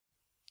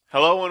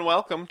Hello and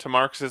welcome to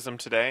Marxism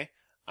Today.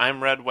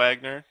 I'm Red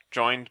Wagner,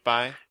 joined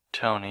by,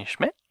 Tony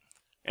Schmidt.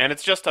 and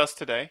it's just us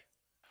today.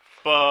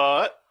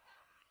 But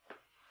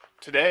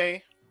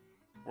today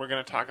we're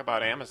going to talk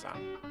about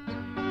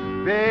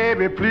Amazon.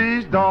 Baby,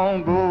 please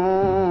don't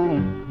go.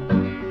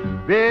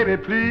 Baby,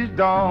 please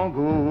don't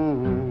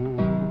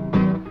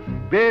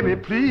go. Baby,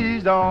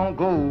 please don't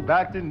go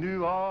back to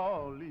New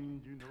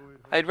Orleans. You know it.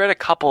 I'd read a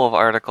couple of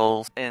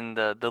articles in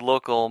the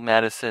local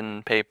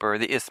Madison paper,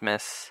 the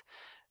Isthmus.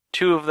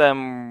 Two of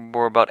them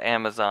were about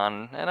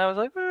Amazon, and I was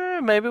like,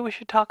 maybe we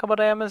should talk about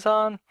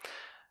Amazon.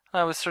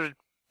 I was sort of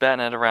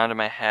batting it around in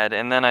my head,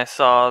 and then I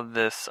saw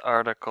this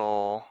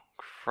article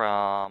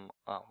from,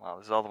 it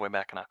was all the way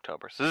back in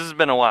October. So this has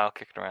been a while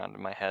kicking around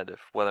in my head of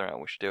whether or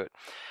not we should do it.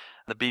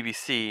 The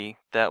BBC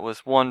that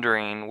was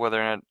wondering whether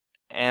or not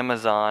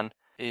Amazon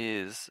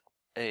is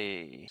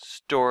a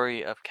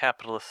story of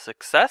capitalist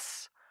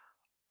success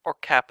or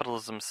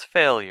capitalism's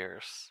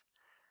failures.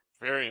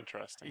 Very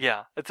interesting.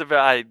 Yeah,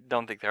 I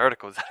don't think the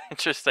article is that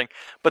interesting,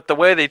 but the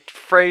way they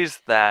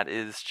phrase that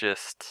is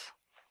just,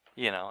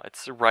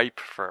 it's ripe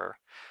for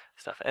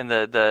stuff. And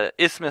the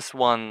Isthmus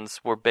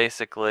ones were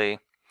basically, it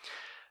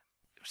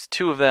was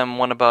two of them,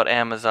 one about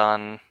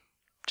Amazon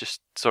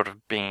just sort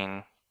of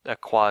being a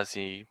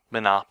quasi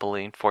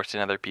monopoly,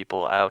 forcing other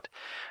people out,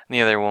 and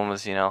the other one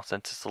was, since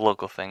it's a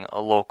local thing,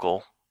 a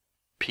local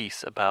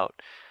piece about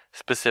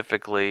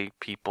specifically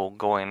people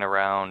going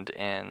around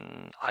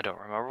in, I don't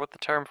remember what the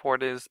term for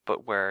it is,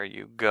 but where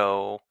you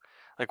go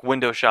like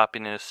window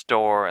shopping in a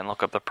store and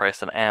look up the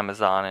price on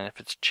Amazon, and if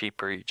it's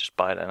cheaper you just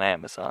buy it on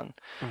Amazon.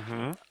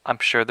 Mm-hmm. I'm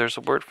sure there's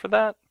a word for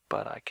that,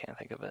 but I can't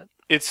think of it.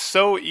 It's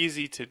so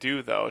easy to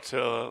do, though,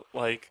 to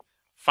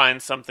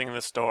find something in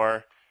the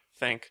store,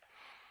 think,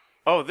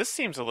 oh, this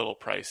seems a little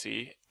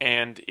pricey,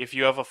 and if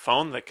you have a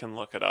phone that can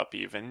look it up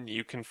even,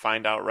 you can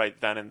find out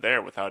right then and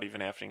there without even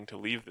having to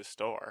leave the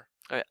store.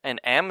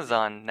 And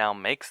Amazon now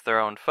makes their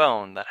own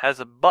phone that has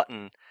a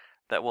button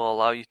that will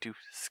allow you to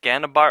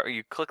scan a bar, or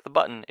you click the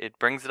button, it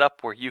brings it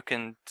up where you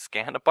can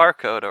scan a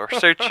barcode or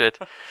search it,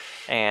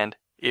 and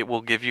it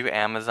will give you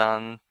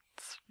Amazon's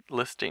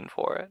listing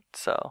for it.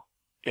 So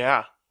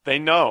Yeah, they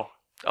know.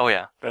 oh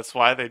yeah, That's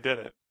why they did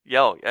it.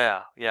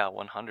 yeah,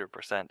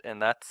 100%.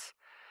 And that's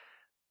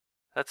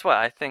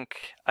why I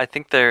think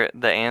the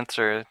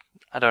answer,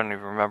 I don't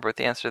even remember what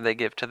the answer they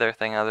give to their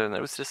thing other than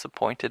it was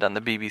disappointed on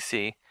the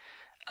BBC.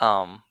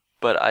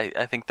 But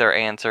I think their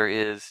answer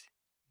is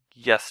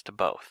yes to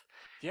both.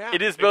 Yeah,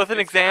 It is both an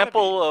it's gotta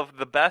example of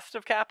the best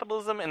of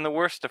capitalism and the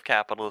worst of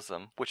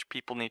capitalism, which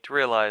people need to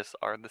realize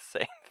are the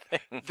same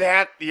thing.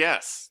 That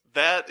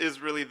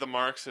is really the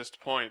Marxist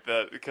point.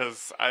 That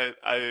because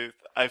I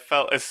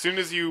felt as soon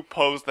as you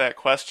posed that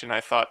question,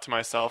 I thought to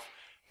myself,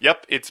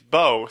 "Yep, it's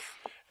both,"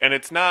 and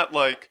it's not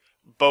like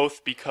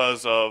both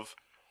because of,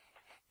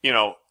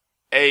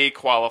 A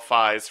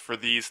qualifies for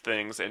these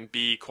things and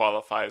B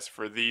qualifies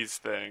for these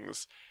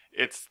things.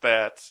 It's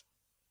that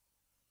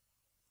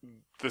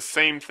the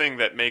same thing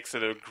that makes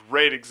it a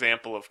great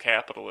example of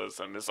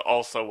capitalism is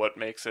also what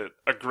makes it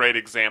a great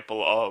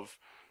example of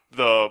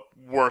the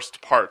worst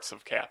parts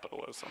of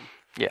capitalism.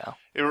 Yeah.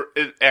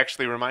 It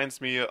actually reminds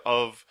me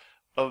of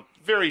a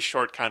very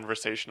short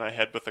conversation I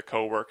had with a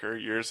coworker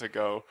years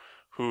ago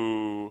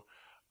who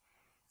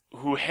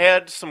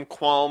had some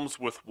qualms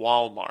with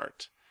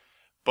Walmart,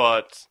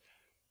 but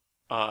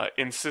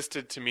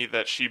insisted to me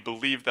that she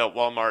believed that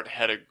Walmart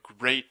had a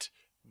great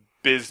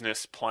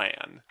business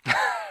plan.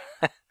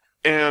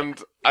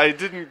 And I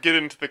didn't get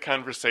into the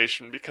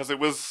conversation because it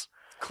was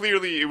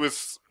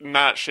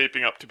not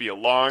shaping up to be a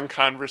long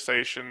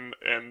conversation,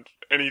 and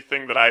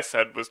anything that I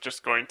said was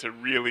just going to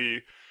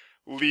really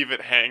leave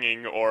it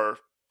hanging or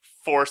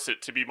force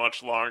it to be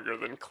much longer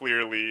than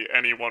clearly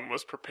anyone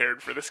was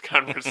prepared for this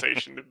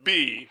conversation to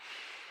be.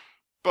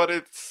 But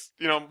it's,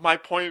 my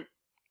point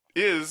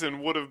is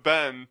and would have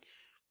been,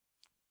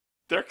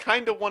 they're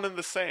kind of one and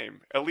the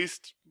same, at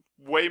least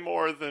way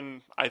more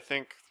than I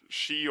think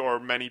she or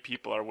many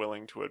people are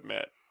willing to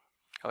admit.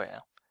 Oh yeah.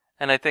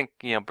 And I think,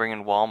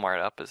 bringing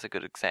Walmart up is a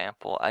good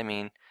example. I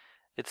mean,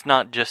 it's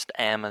not just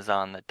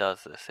Amazon that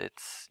does this.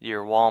 It's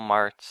your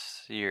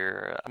Walmarts,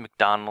 your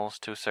McDonald's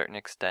to a certain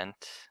extent,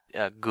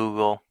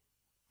 Google,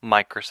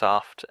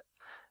 Microsoft.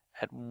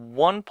 At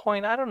one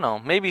point, I don't know,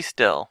 maybe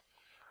still.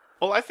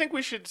 Well, I think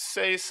we should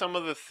say some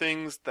of the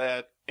things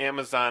that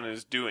Amazon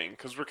is doing,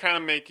 because we're kind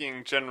of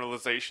making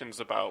generalizations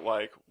about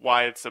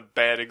why it's a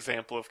bad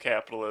example of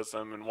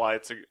capitalism and why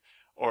it's a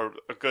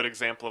good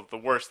example of the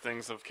worst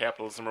things of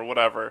capitalism or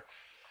whatever,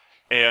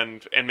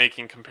 and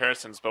making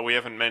comparisons. But we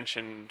haven't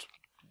mentioned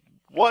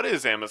what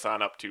is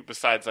Amazon up to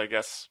besides, I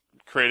guess,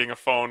 creating a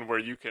phone where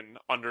you can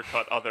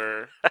undercut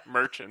other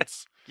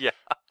merchants. Yeah.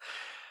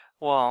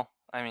 Well,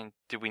 I mean,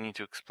 do we need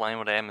to explain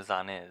what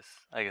Amazon is?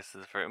 I guess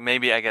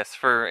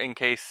in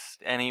case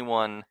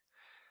anyone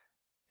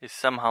is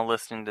somehow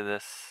listening to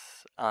this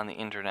on the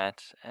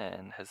internet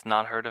and has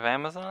not heard of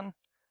Amazon,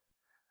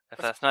 if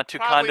that's not too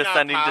Probably not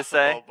condescending to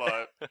say.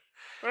 possible, but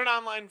They're an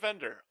online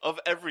vendor of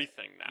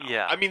everything now.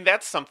 Yeah. I mean,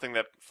 that's something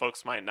that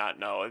folks might not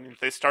know. I mean,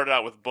 they started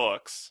out with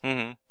books,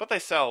 Mm-hmm. but they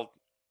sell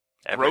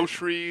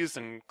groceries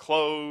and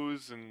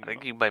clothes and I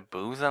think you can buy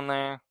booze on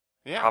there.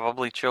 yeah.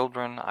 Probably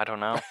children. I don't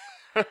know.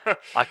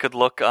 I could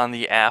look on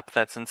the app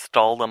that's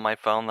installed on my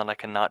phone that I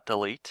cannot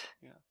delete.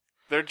 Yeah.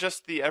 They're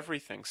just the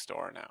everything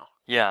store now.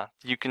 Yeah,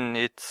 you can.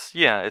 It's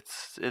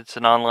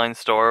an online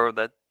store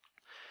that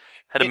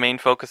had a main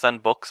focus on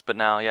books, but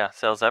now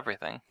sells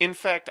everything. In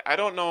fact, I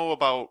don't know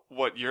about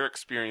what your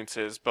experience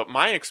is, but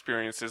my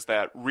experience is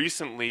that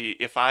recently,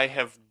 if I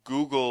have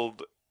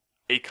Googled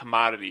a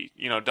commodity,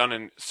 done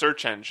a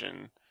search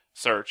engine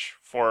search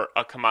for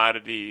a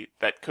commodity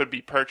that could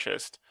be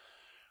purchased,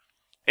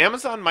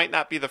 Amazon might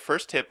not be the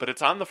first hit, but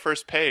it's on the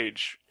first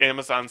page.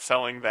 Amazon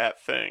selling that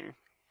thing,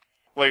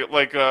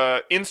 like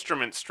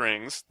instrument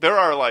strings. There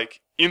are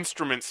like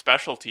instrument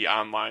specialty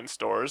online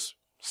stores,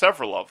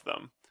 several of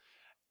them.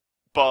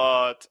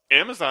 But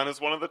Amazon is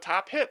one of the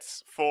top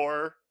hits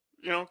for,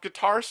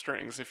 guitar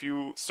strings if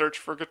you search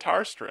for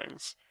guitar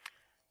strings.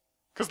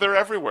 Because they're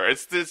everywhere.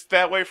 It's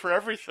that way for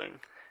everything.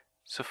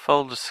 So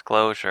full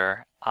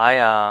disclosure,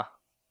 I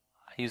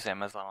use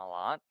Amazon a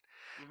lot.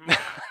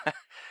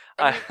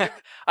 Mm-hmm.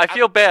 I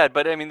feel bad,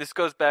 but I mean this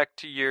goes back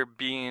to your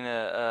being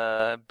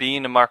a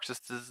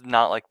Marxist is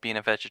not like being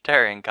a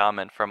vegetarian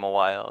comment from a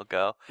while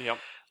ago. Yep.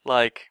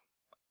 Like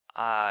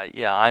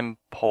I'm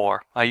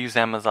poor. I use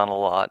Amazon a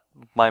lot.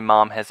 My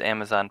mom has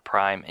Amazon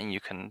Prime, and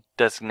you can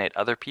designate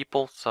other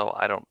people, so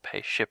I don't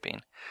pay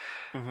shipping.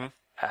 Mm-hmm.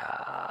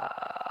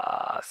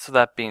 So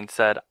that being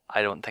said,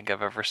 I don't think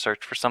I've ever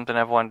searched for something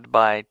I've wanted to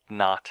buy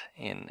not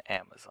in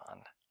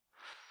Amazon.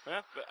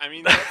 Yeah, I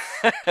mean,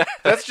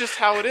 that's just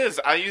how it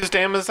is. I used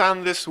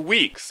Amazon this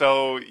week,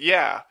 so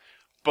yeah.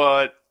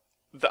 But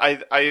I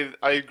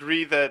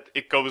agree that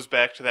it goes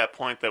back to that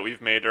point that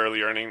we've made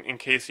earlier, and in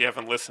case you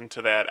haven't listened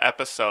to that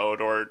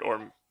episode,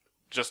 or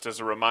just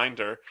as a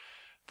reminder,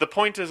 the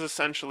point is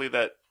essentially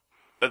that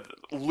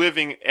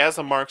living as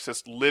a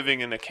Marxist,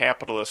 living in a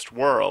capitalist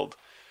world,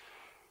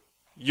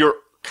 you're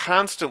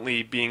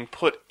constantly being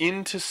put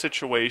into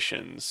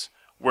situations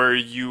where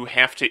you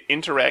have to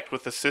interact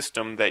with a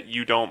system that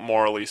you don't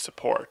morally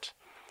support.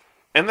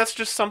 And that's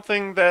just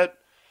something that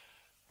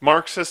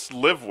Marxists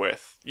live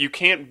with. You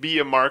can't be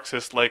a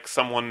Marxist like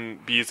someone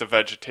be's a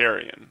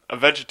vegetarian. A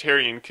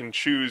vegetarian can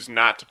choose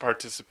not to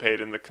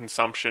participate in the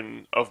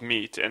consumption of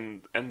meat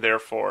and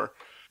therefore,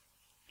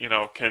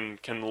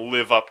 can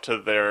live up to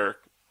their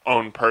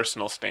own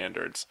personal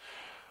standards.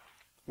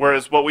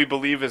 Whereas what we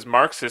believe as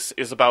Marxists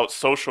is about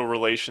social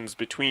relations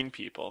between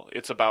people.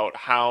 It's about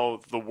how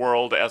the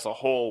world as a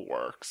whole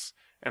works.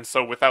 And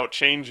so without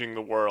changing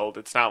the world,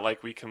 it's not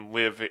like we can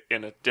live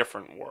in a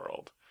different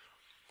world.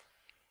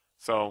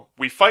 So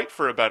we fight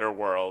for a better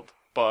world,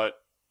 but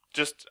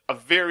just a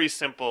very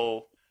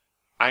simple,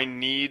 I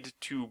need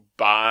to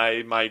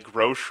buy my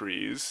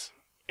groceries,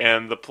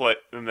 and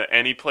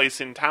any place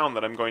in town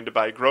that I'm going to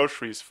buy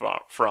groceries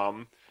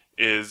from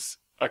is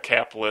a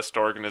capitalist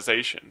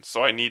organization.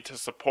 So I need to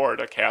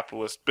support a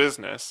capitalist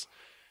business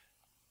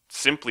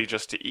simply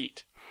just to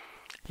eat.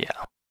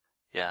 Yeah.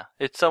 Yeah.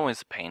 It's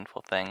always a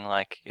painful thing.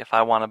 Like, if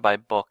I want to buy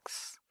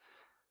books,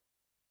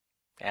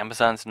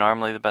 Amazon's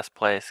normally the best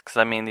place. Because,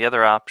 I mean, the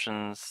other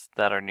options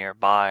that are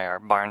nearby are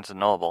Barnes &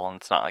 Noble, and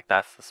it's not like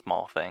that's the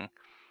small thing.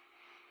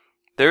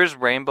 There's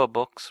Rainbow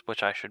Books,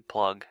 which I should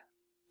plug,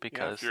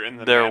 because if you're in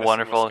the they're Madison,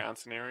 wonderful.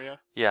 Wisconsin area.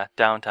 Yeah,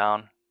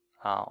 downtown.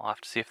 I'll have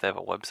to see if they have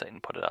a website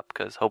and put it up,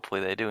 because hopefully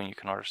they do, and you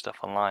can order stuff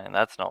online, and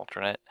that's an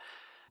alternate.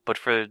 But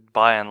for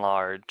by and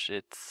large,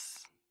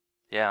 it's,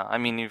 I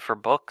mean, for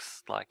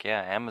books,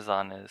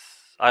 Amazon is,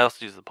 I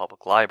also use the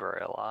public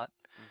library a lot.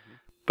 Mm-hmm.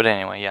 But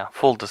anyway,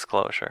 full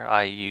disclosure,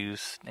 I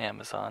use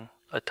Amazon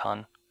a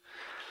ton.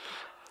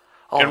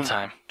 All the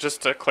time.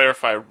 Just to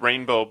clarify,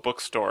 Rainbow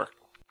Bookstore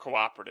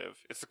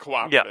Cooperative. It's a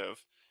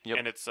cooperative, Yep.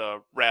 and it's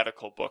a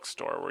radical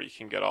bookstore where you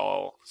can get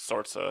all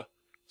sorts of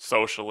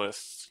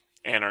socialists,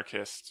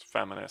 anarchist,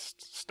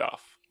 feminist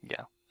stuff.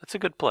 Yeah, it's a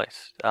good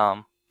place.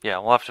 We'll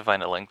have to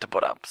find a link to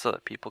put up so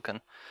that people can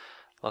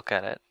look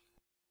at it.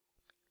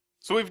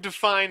 So we've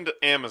defined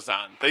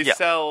Amazon. They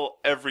sell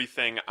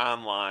everything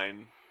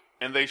online,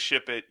 and they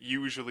ship it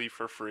usually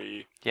for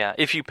free. Yeah,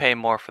 if you pay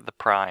more for the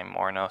Prime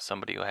or know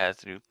somebody who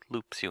has it,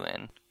 loops you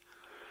in.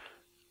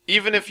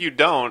 Even if you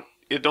don't,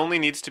 it only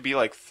needs to be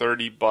like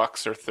 $30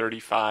 or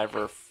 $35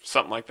 or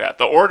something like that.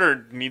 The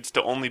order needs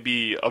to only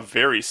be a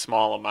very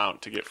small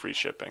amount to get free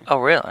shipping. Oh,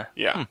 really?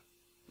 Yeah. And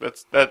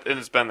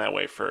it's been that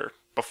way for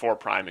before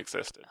Prime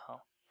existed.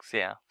 Oh.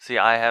 Yeah. See,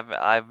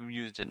 I've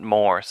used it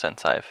more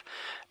since I've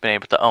been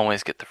able to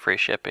always get the free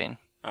shipping.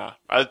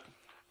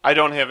 I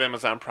don't have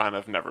Amazon Prime.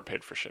 I've never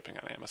paid for shipping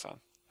on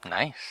Amazon.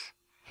 Nice.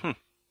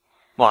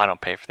 Well, I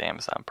don't pay for the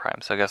Amazon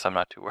Prime, so I guess I'm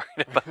not too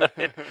worried about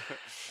it.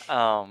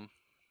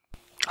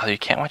 You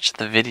can't watch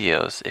the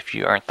videos if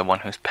you aren't the one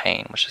who's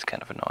paying, which is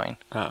kind of annoying.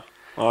 Oh.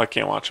 Well, I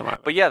can't watch them either.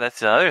 But yeah, that's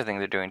the other thing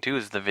they're doing too,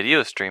 is the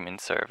video streaming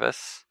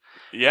service.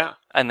 Yeah.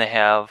 And they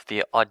have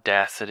the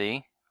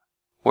Audacity,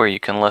 where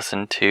you can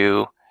listen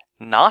to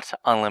not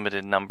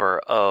unlimited number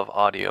of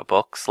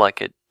audiobooks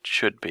like it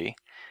should be.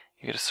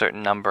 You get a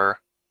certain number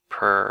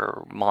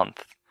per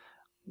month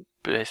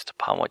based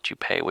upon what you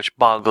pay, which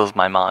boggles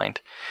my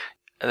mind.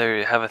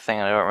 They have a thing,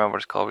 I don't remember what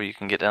it's called, where you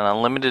can get an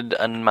unlimited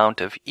amount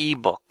of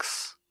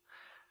ebooks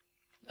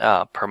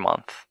per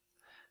month.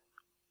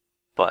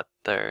 But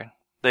they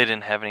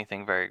didn't have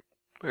anything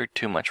or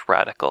too much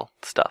radical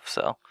stuff,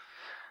 so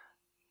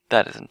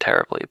that isn't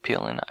terribly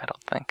appealing, I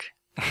don't think.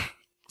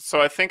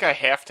 So I think I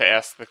have to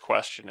ask the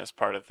question as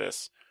part of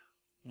this.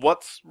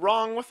 What's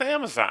wrong with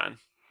Amazon?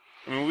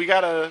 I mean, we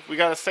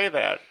gotta say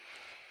that.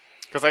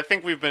 Because I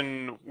think we've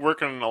been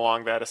working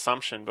along that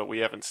assumption, but we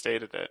haven't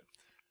stated it.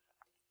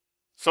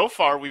 So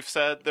far, we've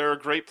said they're a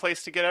great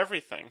place to get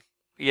everything.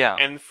 Yeah.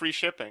 And free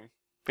shipping.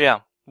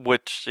 Yeah,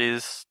 which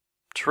is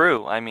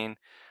true. I mean,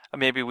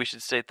 maybe we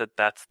should state that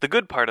that's the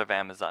good part of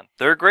Amazon.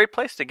 They're a great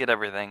place to get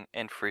everything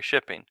and free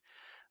shipping.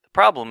 The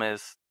problem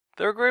is,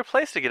 they're a great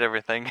place to get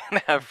everything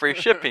and have free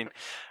shipping.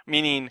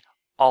 Meaning,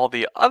 all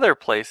the other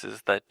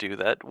places that do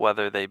that,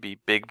 whether they be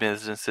big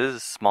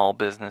businesses, small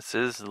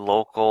businesses,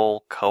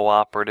 local,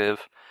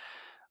 cooperative,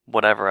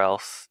 whatever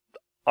else,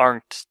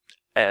 aren't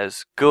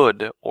as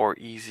good or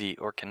easy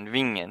or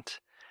convenient.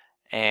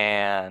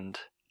 And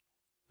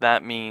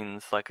that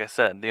means, like I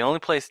said, the only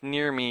place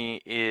near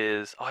me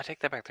is, I take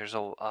that back, there's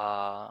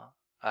a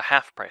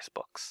half-price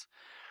books.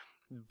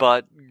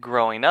 But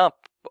growing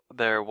up,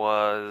 there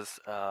was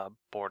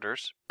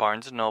Borders,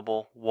 Barnes &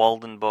 Noble,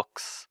 Walden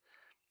Books,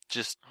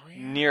 just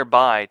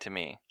nearby to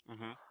me.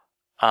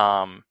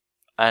 Mm-hmm.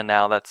 And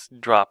now that's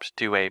dropped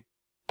to a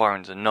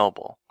Barnes &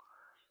 Noble.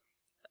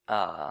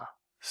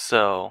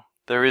 So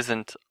there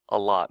isn't a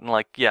lot.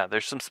 And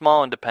there's some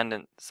smaller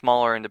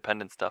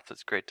independent stuff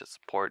that's great to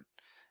support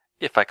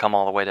if I come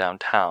all the way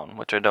downtown,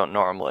 which I don't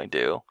normally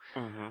do.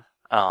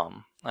 Mm-hmm.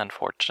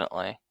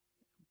 Unfortunately.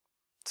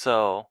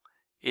 So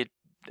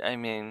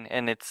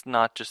and it's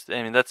not just,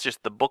 that's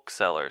just the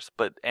booksellers,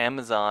 but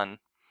Amazon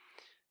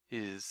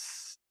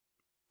is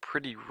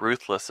pretty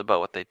ruthless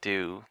about what they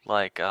do.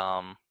 I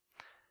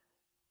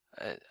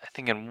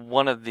think in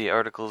one of the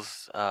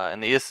articles in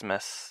the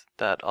Isthmus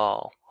that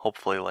I'll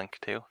hopefully link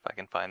to if I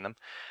can find them,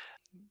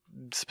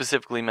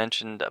 specifically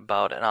mentioned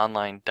about an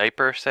online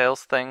diaper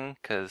sales thing,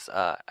 because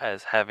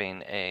as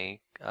having a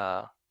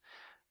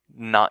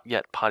not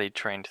yet potty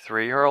trained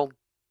 3-year-old,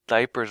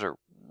 diapers are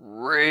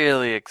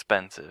really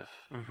expensive.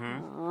 Mm-hmm.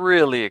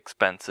 Really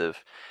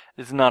expensive.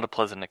 It's not a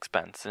pleasant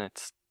expense, and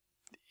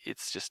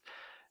it's just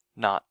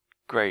not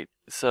great.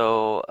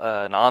 So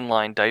an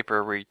online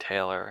diaper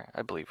retailer,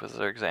 I believe was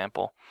their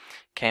example,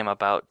 came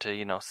about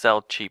to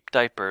sell cheap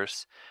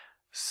diapers.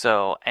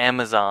 So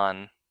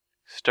Amazon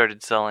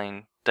started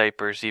selling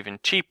diapers even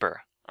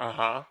cheaper.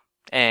 Uh-huh.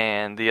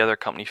 And the other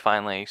company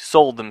finally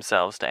sold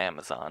themselves to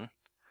Amazon.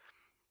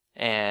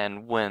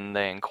 And when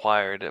they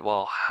inquired,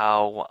 well,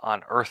 how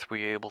on earth were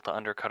you able to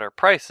undercut our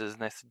prices?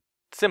 And they said,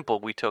 simple,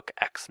 we took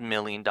X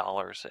million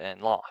dollars in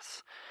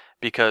loss.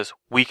 Because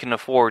we can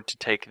afford to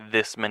take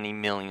this many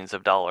millions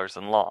of dollars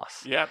in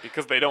loss. Yeah,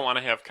 because they don't want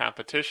to have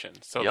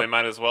competition. So Yep. they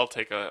might as well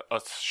take a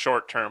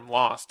short-term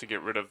loss to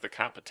get rid of the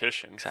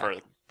competition Exactly.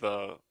 for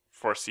the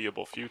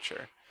foreseeable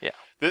future.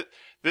 Yeah.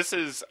 This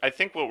is, I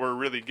think what we're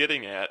really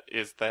getting at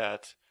is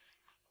that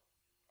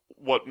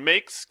what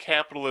makes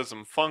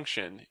capitalism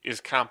function is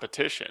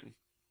competition.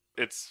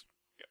 It's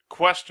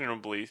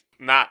questionably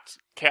not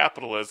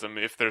capitalism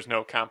if there's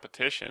no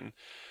competition.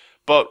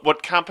 But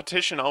what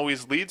competition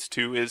always leads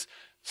to is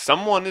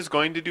someone is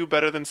going to do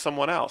better than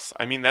someone else.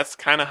 I mean, that's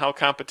kind of how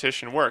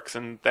competition works,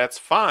 and that's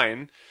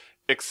fine,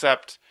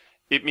 except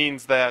it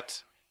means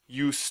that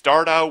you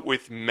start out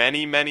with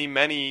many, many,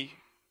 many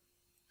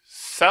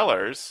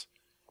sellers,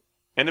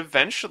 and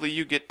eventually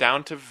you get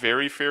down to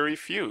very, very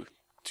few,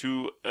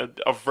 to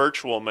a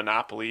virtual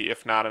monopoly,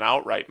 if not an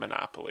outright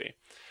monopoly.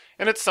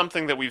 And it's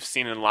something that we've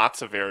seen in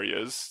lots of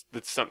areas.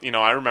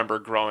 I remember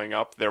growing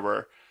up, there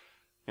were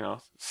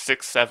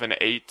 6, 7,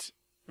 8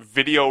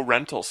 video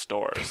rental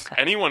stores.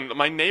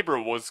 My neighbor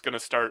was going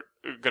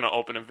to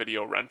open a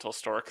video rental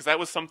store because that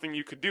was something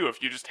you could do.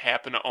 If you just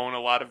happen to own a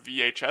lot of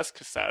VHS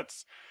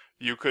cassettes,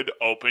 you could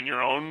open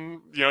your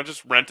own,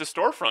 just rent a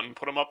storefront and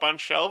put them up on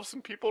shelves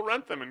and people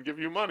rent them and give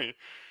you money.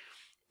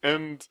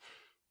 And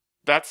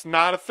that's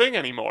not a thing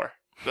anymore.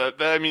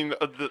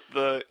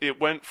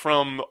 It went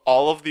from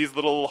all of these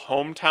little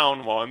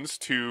hometown ones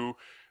to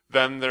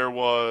then there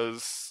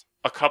was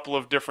a couple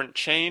of different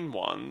chain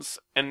ones,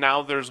 and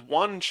now there's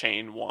one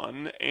chain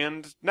one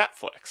and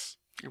Netflix.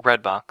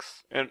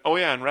 Redbox. And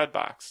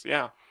Redbox,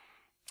 yeah.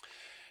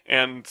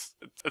 And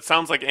it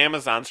sounds like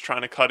Amazon's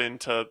trying to cut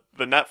into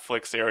the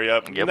Netflix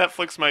area. Yep.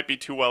 Netflix might be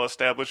too well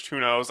established,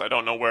 who knows, I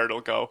don't know where it'll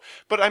go.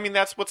 But I mean,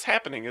 that's what's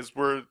happening, is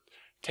we're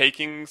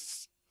taking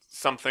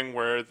something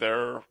where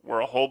there were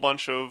a whole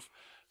bunch of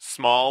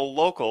small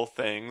local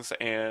things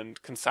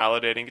and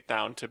consolidating it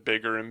down to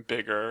bigger and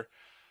bigger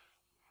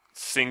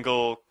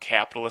single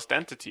capitalist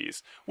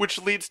entities, which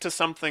leads to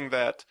something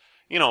that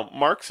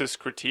Marxist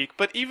critique,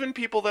 but even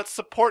people that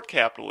support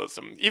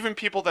capitalism, even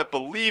people that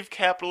believe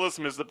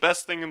capitalism is the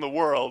best thing in the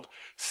world,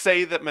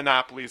 say that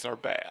monopolies are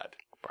bad.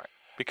 Right.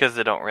 Because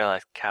they don't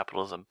realize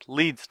capitalism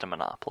leads to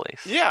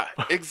monopolies. Yeah,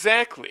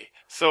 exactly.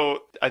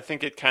 So I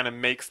think it kind of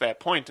makes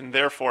that point, and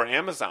therefore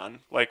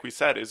Amazon, like we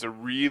said, is a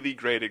really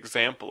great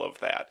example of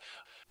that,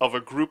 of a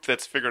group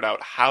that's figured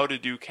out how to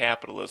do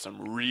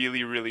capitalism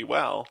really, really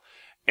well,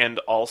 and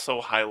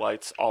also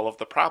highlights all of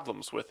the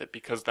problems with it,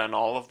 because then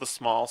all of the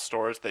small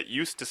stores that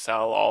used to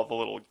sell all the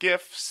little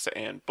gifts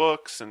and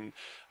books and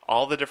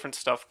all the different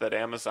stuff that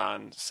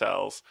Amazon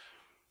sells,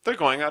 they're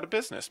going out of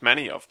business.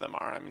 Many of them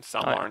are. I mean,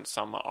 some aren't,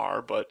 some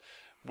are, but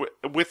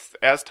with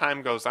as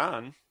time goes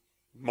on,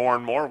 more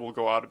and more will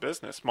go out of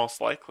business, most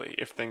likely,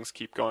 if things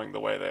keep going the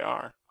way they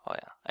are. Oh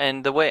yeah,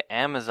 and the way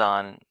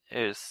Amazon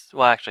is,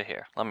 well, actually,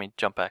 here, let me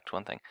jump back to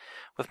one thing.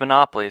 With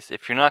monopolies,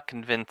 if you're not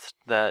convinced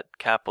that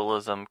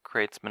capitalism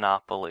creates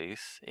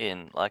monopolies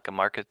in like a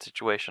market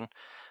situation,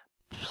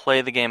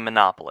 play the game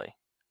Monopoly.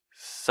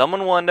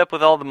 Someone will end up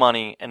with all the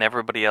money, and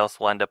everybody else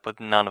will end up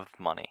with none of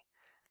the money.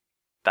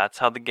 That's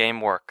how the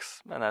game works,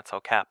 and that's how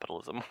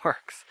capitalism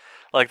works.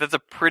 Like, that's a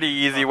pretty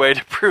easy way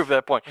to prove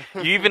that point.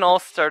 You even all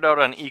start out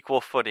on equal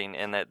footing,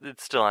 and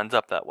it still ends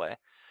up that way.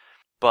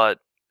 But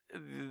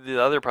the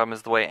other problem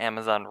is the way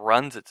Amazon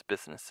runs its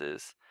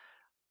businesses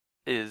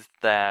is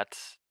that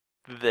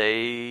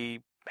they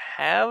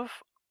have,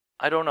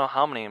 I don't know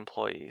how many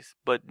employees,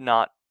 but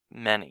not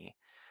many.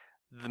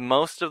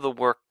 Most of the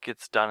work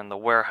gets done in the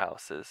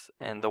warehouses,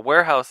 and the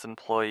warehouse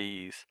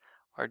employees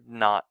are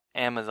not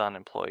Amazon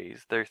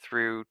employees. They're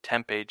through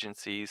temp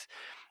agencies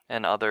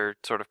and other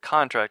sort of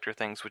contractor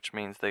things, which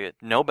means they get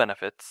no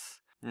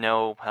benefits,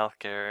 no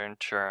healthcare,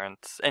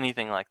 insurance,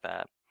 anything like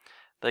that.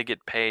 They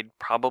get paid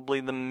probably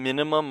the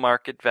minimum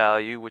market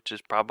value, which is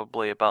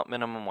probably about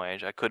minimum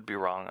wage. I could be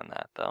wrong on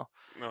that, though.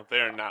 No, they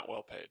are not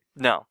well paid.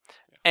 No.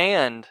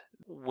 And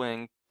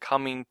when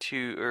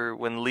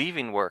when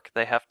leaving work,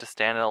 they have to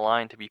stand in a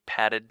line to be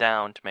patted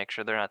down to make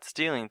sure they're not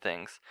stealing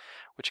things,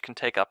 which can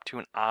take up to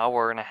an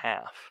hour and a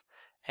half.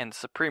 And the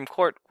Supreme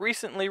Court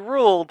recently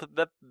ruled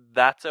that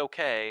that's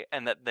okay,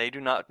 and that they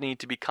do not need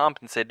to be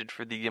compensated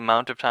for the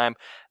amount of time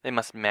they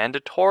must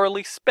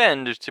mandatorily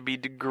spend to be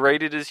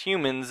degraded as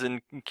humans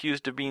and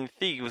accused of being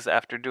thieves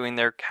after doing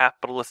their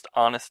capitalist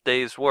honest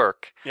day's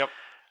work. Yep.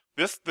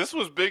 This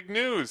was big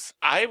news.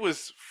 I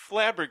was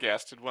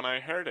flabbergasted when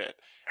I heard it.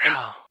 And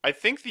I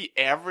think the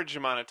average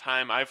amount of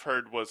time I've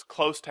heard was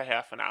close to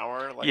half an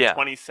hour, like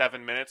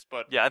 27 minutes.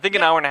 But yeah, I think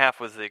an hour and a half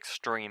was the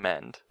extreme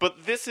end.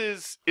 But this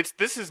is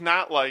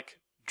not like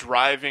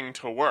driving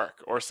to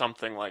work or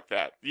something like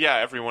that. Yeah,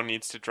 everyone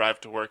needs to drive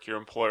to work. Your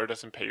employer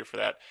doesn't pay you for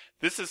that.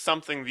 This is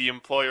something the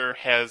employer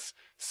has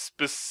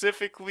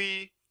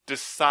specifically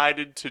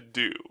decided to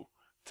do,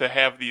 to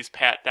have these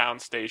pat-down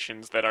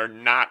stations that are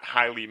not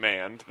highly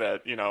manned,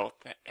 that,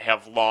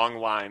 have long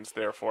lines,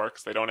 therefore,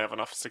 because they don't have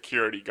enough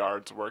security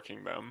guards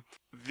working them.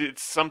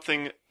 It's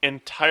something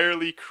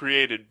entirely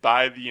created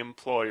by the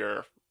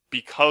employer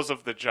because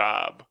of the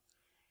job,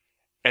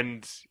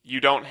 and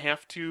you don't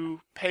have to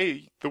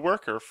pay the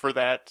worker for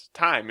that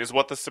time, is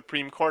what the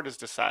Supreme Court has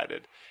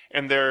decided.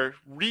 And their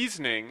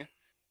reasoning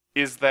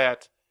is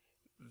that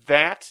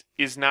that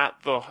is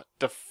not the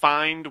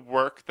defined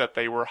work that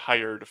they were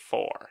hired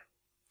for.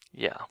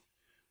 Yeah.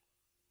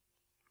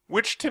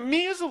 Which to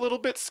me is a little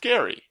bit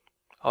scary.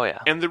 Oh, yeah.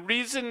 And the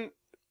reason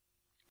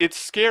it's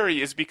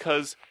scary is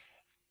because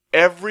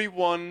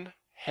everyone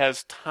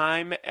has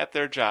time at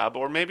their job,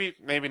 or maybe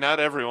not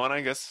everyone,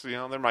 I guess,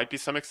 there might be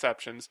some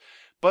exceptions,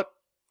 but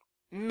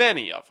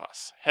many of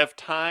us have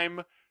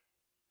time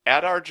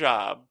at our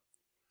job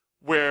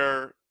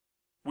where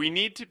we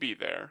need to be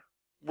there,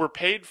 we're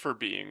paid for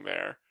being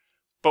there,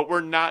 but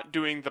we're not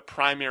doing the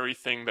primary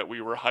thing that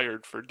we were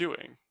hired for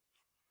doing.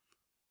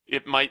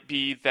 It might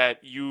be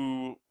that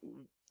you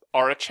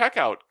are a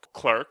checkout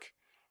clerk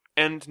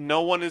and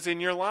no one is in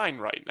your line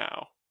right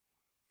now.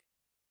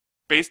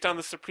 Based on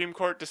the Supreme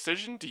Court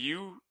decision, do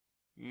you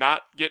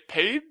not get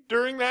paid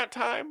during that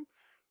time?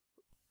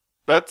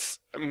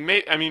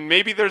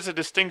 Maybe there's a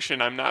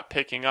distinction I'm not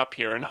picking up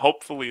here, and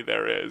hopefully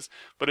there is,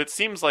 but it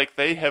seems like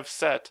they have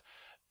set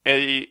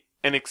an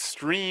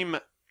extreme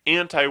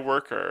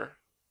anti-worker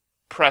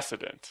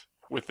precedent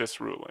with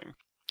this ruling.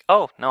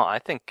 Oh, no, I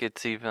think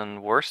it's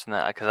even worse than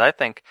that, because I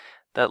think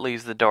that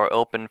leaves the door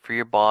open for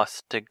your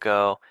boss to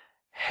go,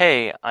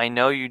 hey, I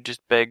know you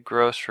just beg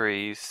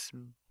groceries,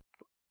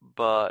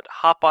 but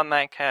hop on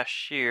that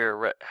cash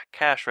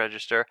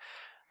register,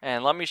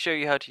 and let me show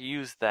you how to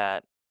use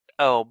that.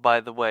 Oh, by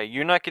the way,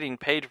 you're not getting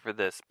paid for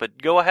this,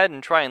 but go ahead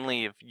and try and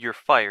leave. You're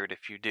fired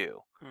if you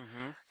do.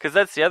 Because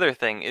that's the other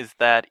thing, is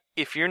that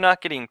if you're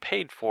not getting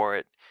paid for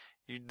it,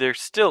 they're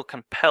still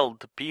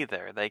compelled to be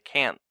there. They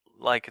can't,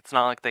 it's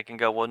not like they can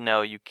go, well,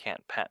 no, you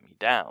can't pat me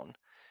down.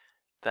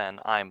 Then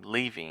I'm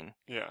leaving.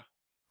 Yeah.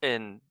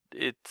 And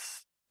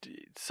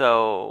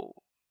so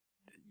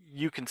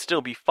you can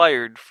still be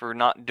fired for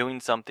not doing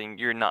something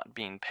you're not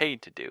being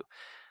paid to do.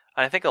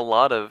 I think a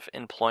lot of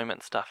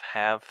employment stuff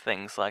have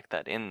things like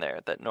that in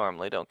there that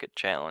normally don't get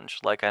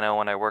challenged. Like I know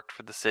when I worked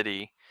for the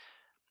city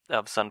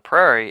of Sun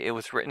Prairie, it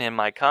was written in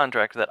my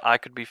contract that I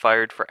could be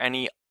fired for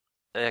any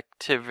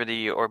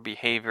activity or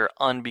behavior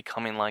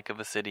unbecoming like of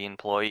a city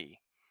employee.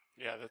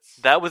 Yeah,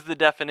 That was the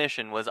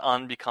definition, was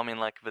unbecoming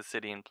like of a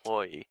city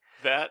employee.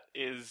 that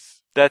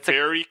is That's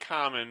very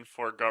common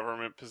for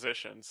government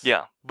positions.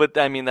 Yeah, but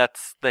I mean,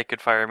 they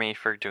could fire me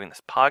for doing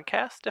this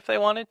podcast if they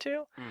wanted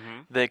to. Mm-hmm.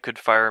 They could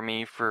fire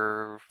me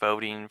for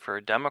voting for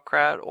a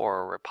Democrat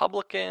or a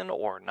Republican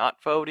or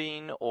not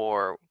voting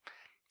or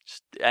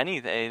just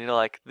anything.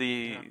 Like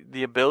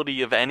the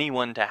ability of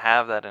anyone to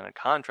have that in a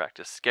contract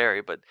is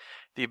scary, but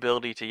the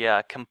ability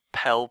to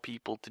compel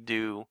people to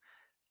do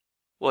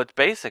it's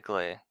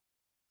basically.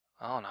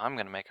 Oh no, I'm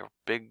gonna make a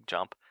big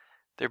jump.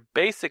 They're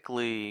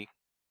basically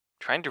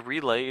trying to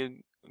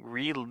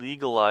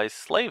re-legalize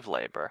slave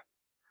labor.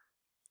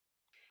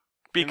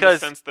 In the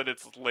Because, sense that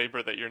it's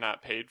labor that you're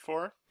not paid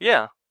for?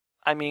 yeah,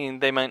 I mean,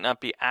 they might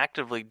not be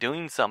actively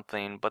doing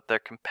something, but they're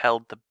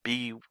compelled to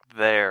be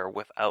there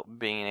without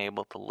being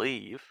able to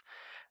leave,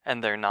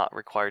 and they're not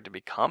required to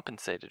be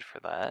compensated for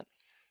that.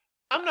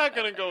 I'm not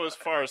going to go as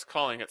far as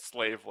calling it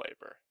slave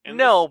labor. And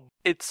No,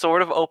 it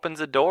sort of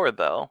opens a door,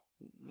 though,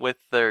 with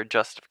their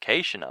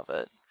justification of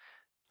it.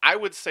 I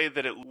would say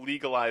that it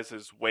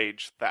legalizes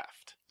wage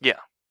theft. Yeah,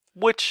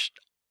 which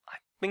I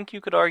think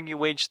you could argue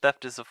wage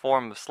theft is a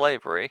form of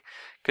slavery,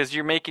 because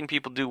you're making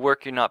people do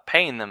work you're not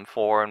paying them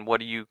for, and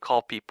what do you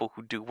call people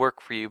who do work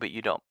for you but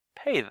you don't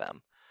pay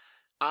them?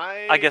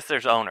 I guess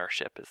there's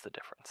ownership is the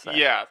difference there.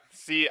 Yeah,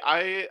 see,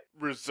 I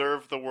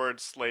reserve the word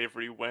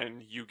slavery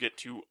when you get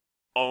to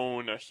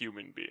own a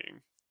human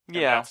being. And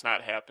Yeah. that's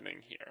not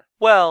happening here.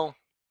 Well,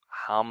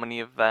 how many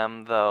of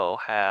them, though,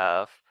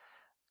 have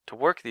to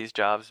work these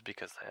jobs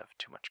because they have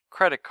too much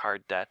credit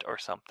card debt or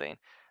something?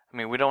 I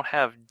mean, we don't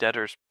have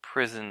debtors'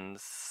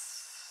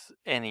 prisons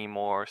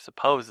anymore,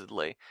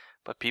 supposedly,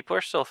 but people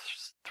are still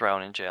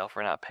thrown in jail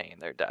for not paying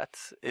their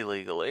debts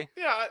illegally.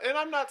 Yeah, and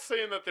I'm not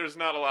saying that there's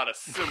not a lot of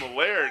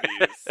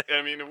similarities.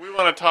 I mean, if we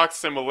want to talk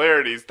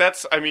similarities,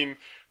 that's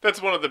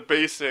one of the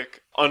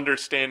basic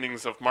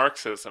understandings of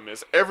Marxism,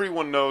 is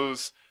everyone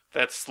knows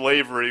that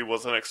slavery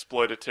was an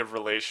exploitative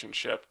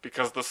relationship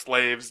because the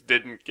slaves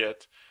didn't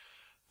get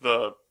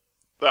the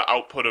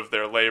output of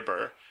their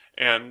labor.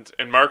 And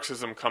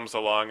Marxism comes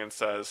along and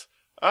says,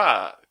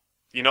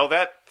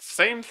 that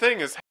same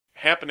thing is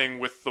happening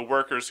with the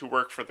workers who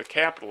work for the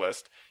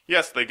capitalist.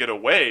 Yes, they get a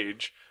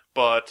wage,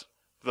 but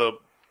the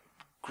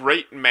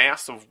great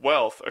mass of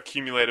wealth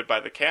accumulated by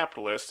the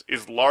capitalist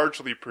is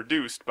largely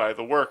produced by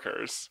the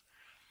workers,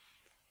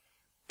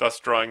 thus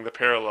drawing the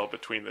parallel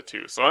between the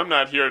two. So I'm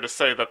not here to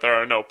say that there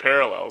are no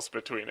parallels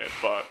between it,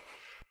 but...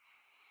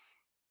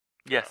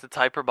 Yes, it's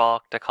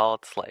hyperbolic to call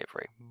it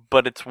slavery,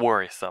 but it's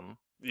worrisome.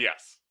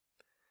 Yes.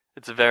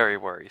 It's very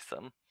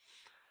worrisome.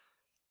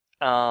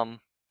 So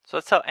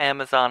that's how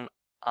Amazon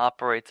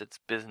operates its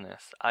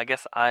business. I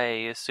guess I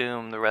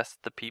assume the rest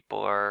of the people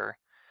are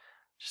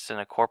just in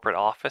a corporate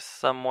office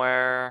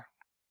somewhere,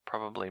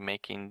 probably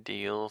making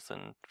deals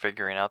and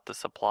figuring out the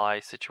supply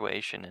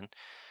situation and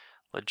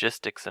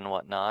logistics and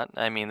whatnot.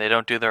 I mean, they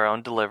don't do their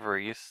own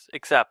deliveries,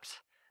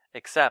 except,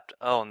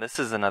 and this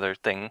is another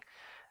thing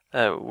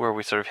where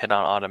we sort of hit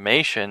on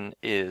automation,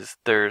 is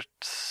they're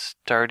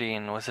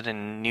starting, was it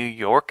in New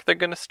York they're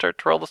going to start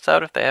to roll this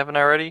out if they haven't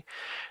already?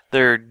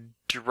 Their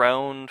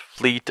drone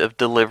fleet of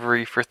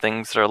delivery for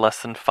things that are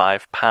less than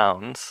 5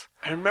 pounds.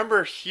 I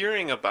remember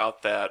hearing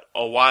about that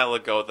a while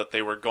ago, that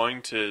they were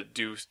going to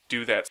do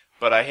that,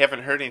 but I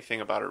haven't heard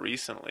anything about it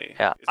recently.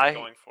 Yeah, Is it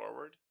going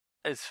forward?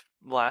 As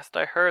last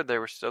I heard, they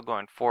were still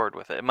going forward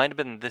with it. It might have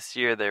been this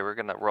year they were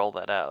going to roll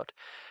that out.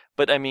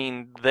 But I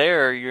mean,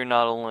 there you're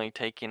not only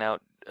taking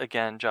out,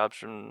 again, jobs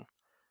from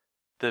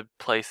the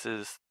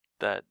places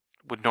that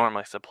would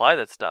normally supply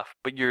that stuff,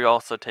 but you're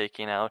also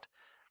taking out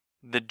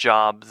the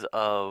jobs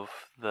of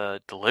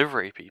the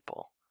delivery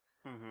people.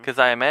 Because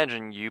I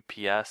imagine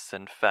UPS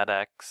and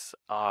FedEx,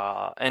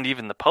 and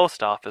even the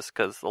post office,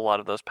 because a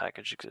lot of those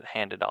packages get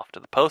handed off to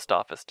the post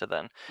office to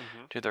then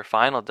to their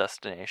final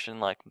destination,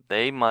 like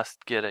they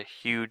must get a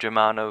huge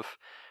amount of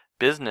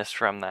business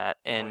from that,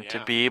 and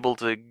to be able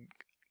to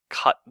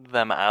cut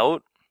them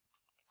out,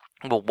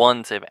 well,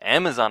 one, save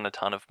Amazon a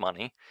ton of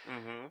money,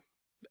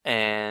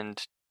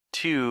 and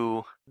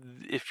two,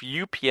 if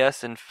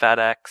UPS and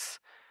FedEx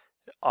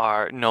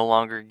are no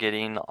longer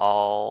getting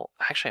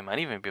actually, it might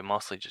even be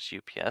mostly just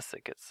UPS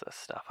that gets this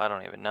stuff. I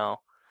don't even know.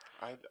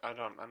 I'm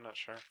not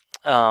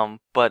sure.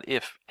 But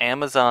if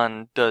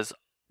Amazon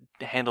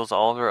handles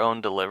all their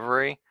own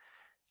delivery,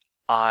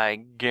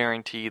 I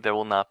guarantee there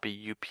will not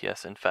be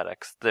UPS and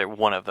FedEx. They're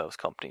one of those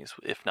companies,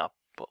 if not,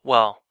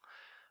 well,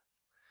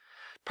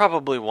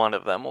 probably one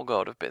of them will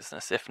go out of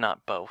business, if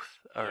not both,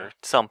 or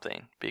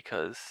something,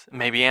 because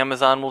maybe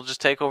Amazon will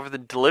just take over the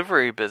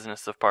delivery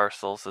business of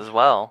parcels as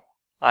well.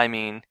 I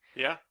mean,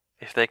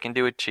 if they can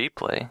do it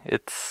cheaply,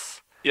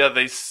 it's... Yeah,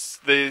 they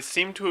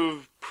seem to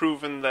have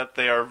proven that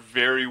they are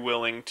very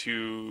willing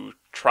to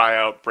try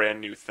out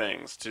brand new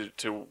things,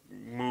 to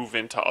move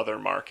into other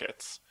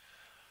markets.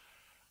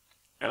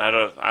 And I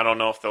don't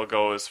know if they'll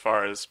go as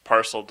far as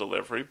parcel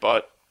delivery,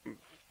 but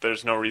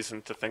there's no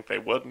reason to think they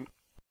wouldn't.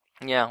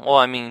 Yeah, well,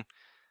 I mean,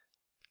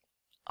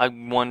 I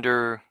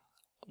wonder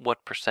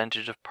what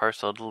percentage of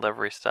parcel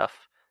delivery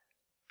stuff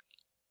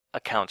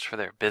accounts for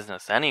their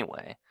business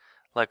anyway.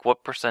 Like,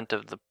 what percent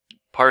of the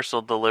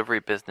parcel delivery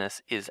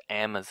business is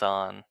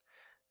Amazon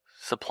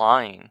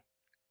supplying?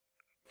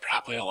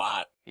 Probably a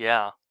lot.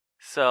 Yeah.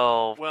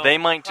 So Well, they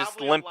might just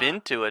probably a limp lot.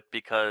 into it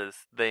because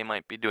they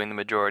might be doing the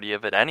majority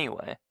of it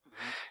anyway,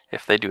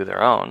 if they do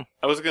their own.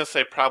 I was going to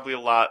say probably a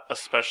lot,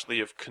 especially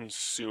of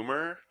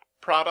consumer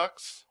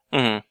products.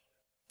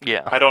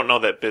 Yeah. I don't know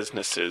that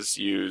businesses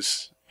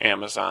use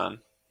Amazon.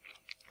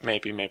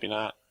 Maybe, maybe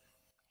not.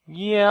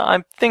 Yeah,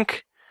 I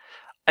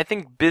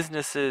think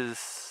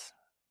businesses.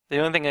 The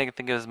only thing I can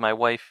think of is my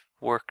wife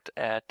worked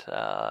at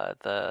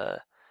the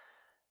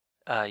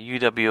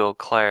UW Eau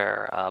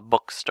Claire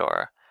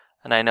bookstore,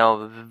 and I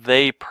know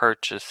they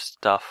purchase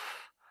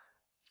stuff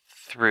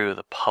through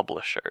the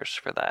publishers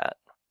for that.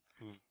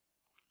 Hmm.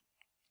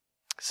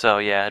 So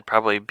yeah, it'd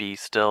probably be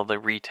still the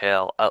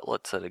retail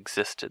outlets that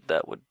existed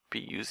that would be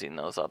using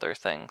those other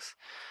things.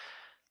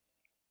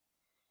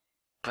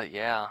 But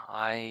yeah,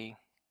 I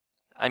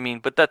mean,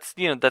 but that's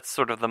that's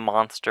sort of the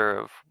monster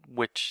of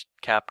which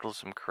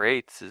capitalism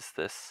creates is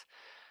this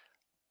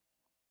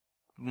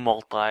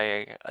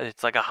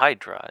it's like a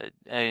hydra,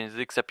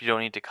 except you don't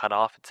need to cut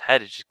off its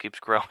head, it just keeps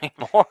growing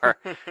more.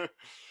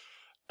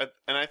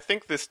 And I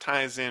think this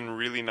ties in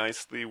really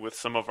nicely with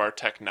some of our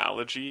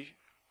technology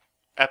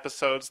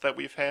episodes that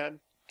we've had.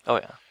 Oh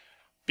yeah.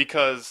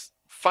 Because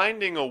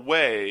finding a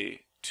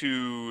way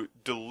to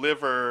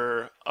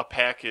deliver a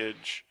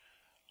package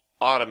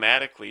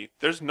automatically,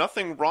 there's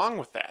nothing wrong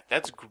with that.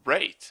 That's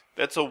great.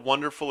 That's a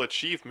wonderful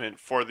achievement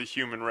for the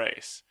human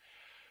race.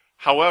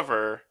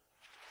 However,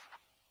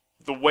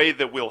 the way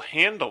that we'll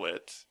handle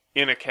it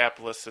in a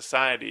capitalist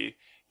society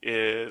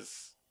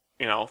is,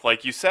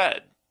 like you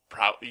said,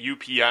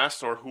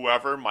 UPS or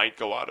whoever might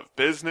go out of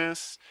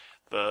business.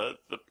 The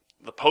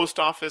post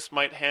office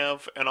might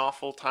have an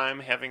awful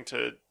time having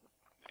to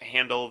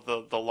handle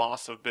the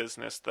loss of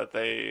business that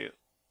they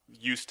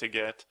used to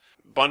get.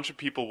 A bunch of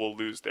people will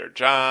lose their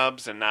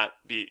jobs and not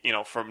be,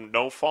 from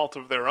no fault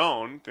of their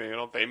own.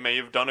 They may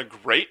have done a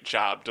great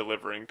job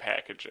delivering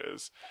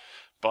packages,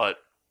 but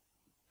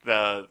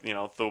the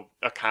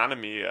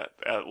economy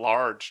at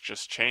large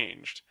just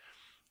changed.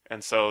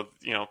 And so,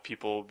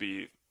 people will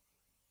be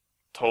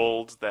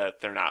told that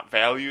they're not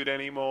valued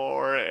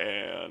anymore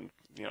and,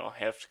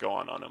 have to go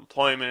on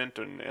unemployment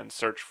and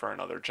search for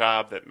another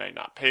job that may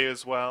not pay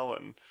as well.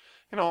 And,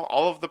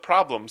 all of the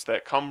problems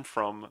that come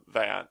from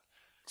that.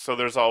 So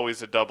there's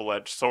always a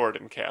double-edged sword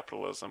in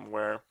capitalism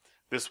where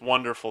this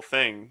wonderful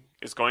thing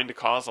is going to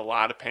cause a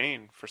lot of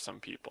pain for some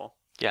people.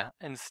 Yeah,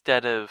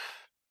 instead of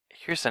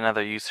here's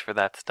another use for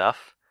that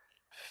stuff.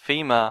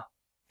 FEMA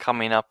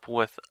coming up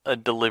with a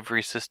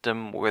delivery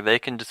system where they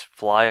can just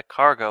fly a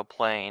cargo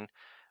plane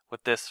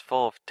with this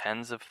full of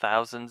tens of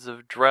thousands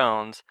of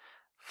drones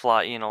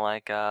fly,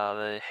 like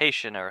the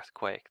Haitian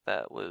earthquake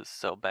that was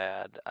so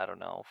bad, I don't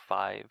know,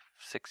 5-6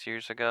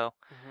 years ago.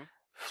 Mm-hmm.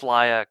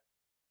 Fly a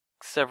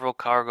several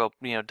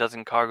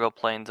dozen cargo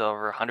planes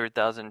over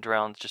 100,000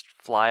 drones, just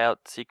fly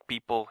out, seek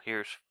people,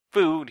 here's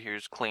food,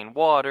 here's clean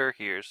water,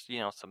 here's,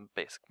 some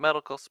basic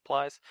medical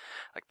supplies.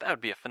 Like, that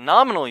would be a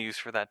phenomenal use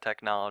for that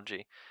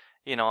technology.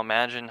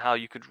 Imagine how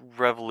you could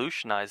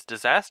revolutionize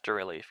disaster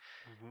relief.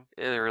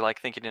 Mm-hmm. Or like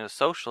thinking in a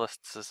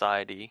socialist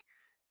society,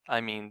 I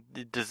mean,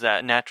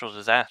 natural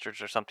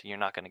disasters are something you're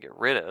not going to get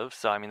rid of.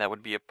 So, I mean, that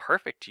would be a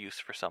perfect use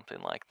for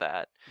something like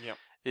that. Yep.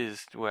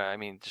 Is where, I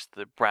mean, just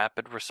the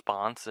rapid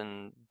response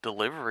and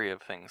delivery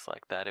of things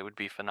like that. It would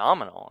be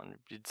phenomenal, and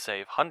you'd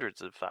save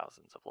hundreds of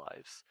thousands of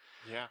lives.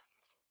 Yeah.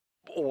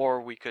 Or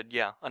we could,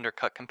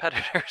 undercut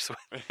competitors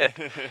with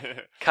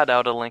it. Cut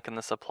out a link in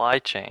the supply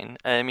chain.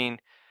 I mean,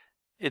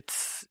 it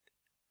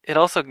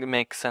also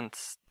makes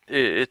sense.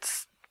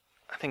 It's,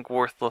 I think,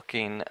 worth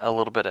looking a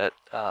little bit at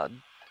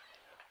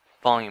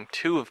Volume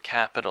 2 of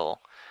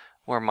Capital,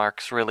 where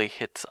Marx really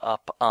hits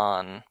up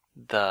on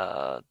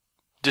the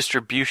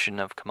distribution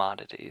of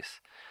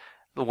commodities,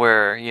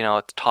 where,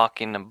 it's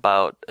talking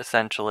about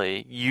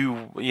essentially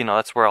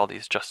that's where all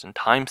these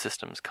just-in-time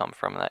systems come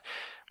from, that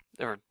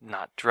or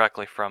not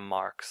directly from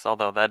Marx,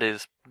 although that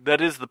is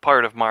the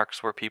part of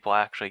Marx where people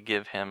actually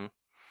give him,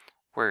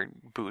 where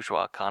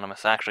bourgeois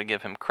economists actually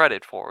give him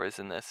credit for, is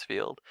in this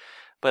field.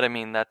 But I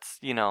mean, that's,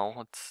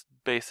 it's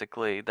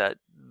basically that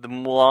the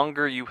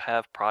longer you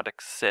have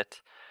products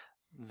sit,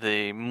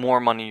 the more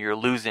money you're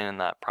losing in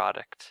that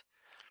product.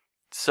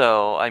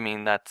 So, I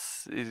mean,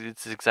 it's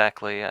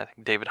exactly, I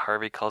think David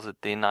Harvey calls it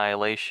the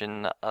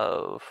annihilation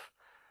of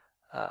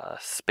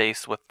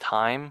space with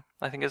time,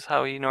 I think is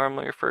how he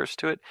normally refers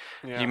to it.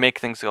 Yeah. You make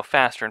things go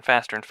faster and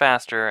faster and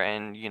faster,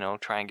 and,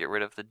 try and get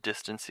rid of the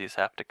distances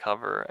have to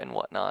cover and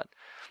whatnot.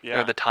 Yeah.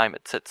 Or the time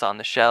it sits on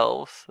the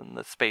shelves and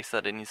the space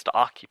that it needs to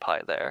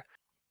occupy there.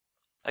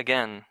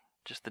 Again,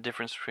 just the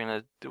difference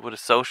between what a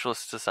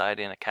socialist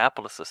society and a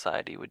capitalist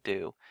society would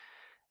do.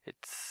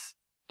 It's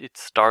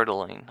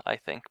startling, I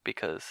think,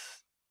 because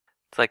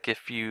it's like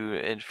if you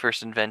had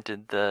first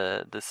invented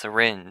the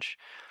syringe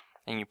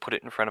and you put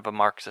it in front of a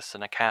Marxist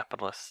and a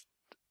capitalist,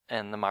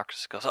 and the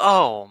Marxist goes,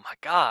 "Oh my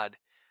God,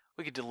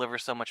 we could deliver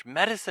so much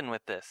medicine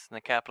with this," and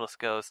the capitalist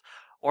goes,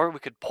 "Or we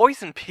could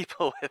poison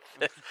people with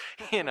this."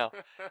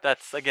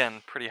 That's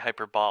again pretty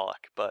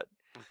hyperbolic, but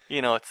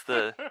it's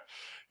the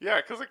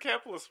Yeah, because a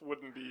capitalist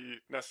wouldn't be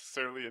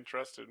necessarily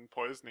interested in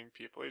poisoning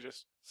people. He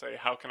just say,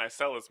 "How can I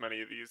sell as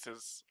many of these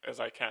as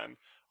I can?"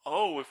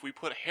 Oh, if we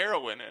put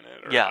heroin in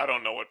it, or Yeah. I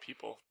don't know what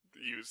people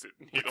use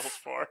needles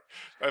for.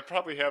 I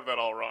probably have that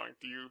all wrong.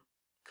 Do you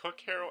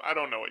cook heroin? I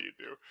don't know what you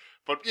do,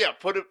 but yeah,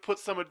 put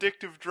some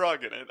addictive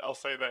drug in it. I'll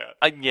say that.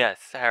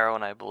 yes,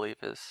 heroin I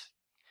believe is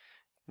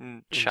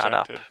shot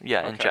up. Injected. Yeah,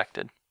 Okay.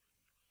 injected.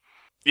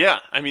 Yeah,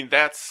 I mean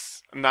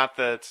that's not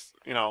that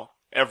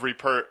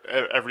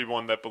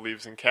everyone that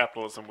believes in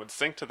capitalism would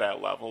sink to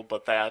that level,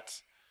 but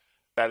that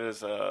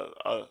is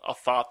a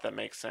thought that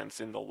makes sense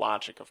in the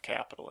logic of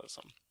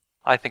capitalism.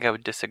 I think I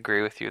would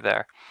disagree with you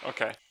there.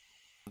 Okay.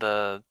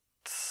 The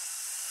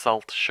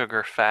salt,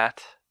 sugar,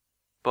 fat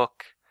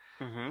book.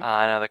 Mm-hmm.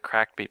 I know the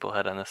crack people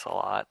hit on this a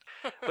lot,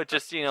 but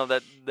just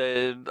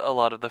that a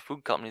lot of the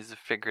food companies have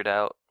figured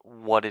out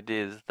what it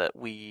is that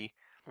we,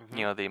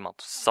 Mm-hmm. the amount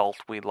of salt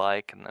we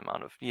like and the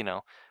amount of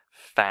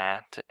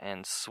fat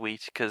and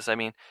sweet. Because I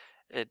mean,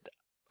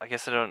 I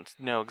guess I don't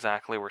know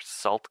exactly where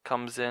salt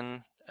comes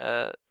in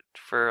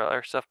for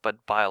our stuff,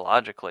 but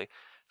biologically,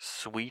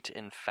 sweet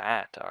and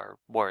fat are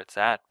where it's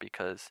at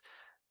because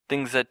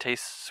things that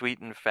taste sweet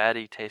and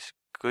fatty taste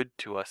good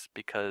to us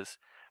because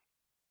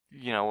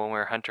when we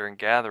were hunter and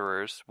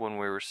gatherers, when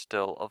we were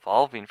still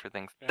evolving for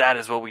things, Yeah. that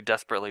is what we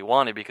desperately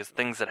wanted because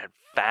things that had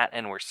fat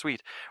and were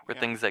sweet were Yeah.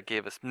 things that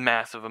gave us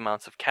massive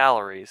amounts of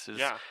calories.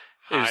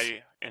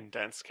 High and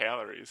dense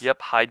calories.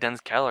 Yep, high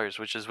dense calories,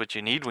 which is what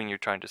you need when you're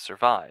trying to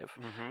survive.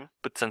 Mm-hmm.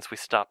 But since we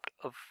stopped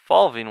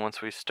evolving,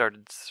 once we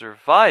started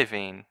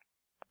surviving,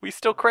 we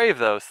still crave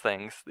those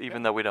things,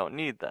 even though we don't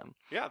need them.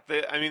 Yeah,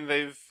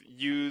 they've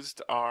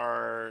used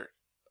our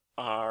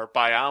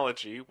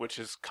biology, which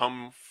has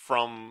come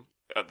from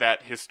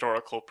that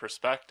historical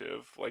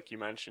perspective, like you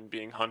mentioned,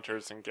 being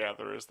hunters and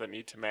gatherers that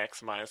need to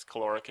maximize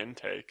caloric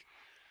intake.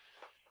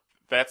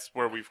 That's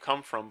where we've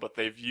come from, but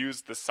they've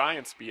used the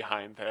science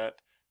behind that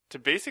to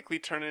basically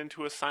turn it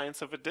into a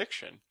science of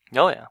addiction.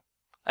 Oh yeah,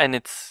 and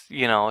it's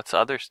it's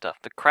other stuff.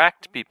 The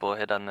cracked people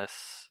hit on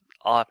this.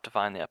 I'll have to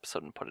find the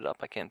episode and put it up.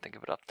 I can't think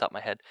of it off the top of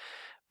my head,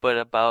 but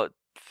about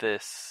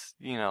this,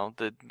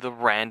 the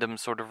random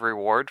sort of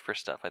reward for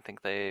stuff. I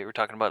think they were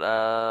talking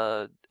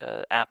about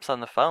apps on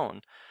the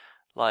phone.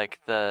 Like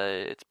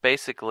it's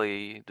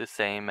basically the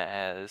same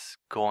as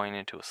going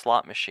into a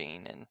slot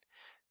machine and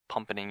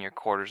pumping in your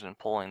quarters and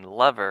pulling the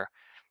lever,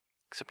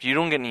 except you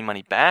don't get any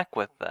money back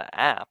with the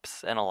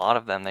apps, and a lot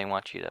of them they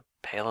want you to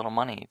pay a little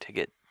money to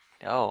get.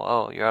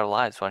 Oh, you're out of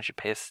lives. Why don't you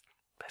pay us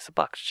a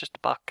buck? It's just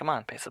a buck. Come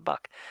on, pay us a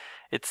buck.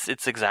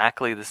 It's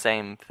exactly the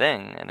same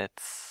thing, and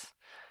it's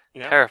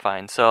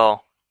terrifying.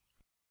 So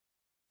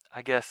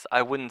I guess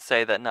I wouldn't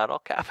say that not all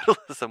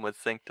capitalism would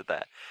sink to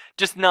that.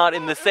 Just not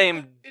in the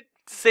same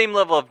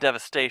level of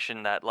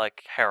devastation that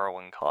like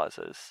heroin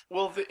causes.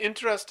 Well, the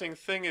interesting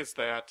thing is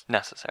that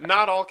necessary.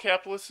 Not all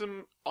capitalists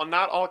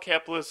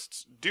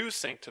do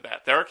sink to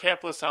that. There are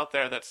capitalists out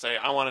there that say,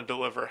 "I want to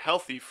deliver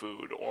healthy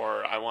food,"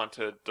 or "I want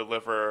to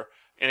deliver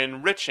an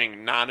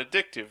enriching,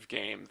 non-addictive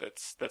game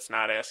that's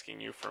not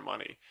asking you for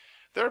money."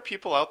 There are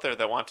people out there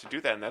that want to do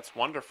that, and that's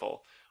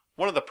wonderful.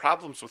 One of the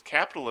problems with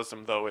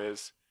capitalism, though,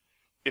 is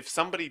if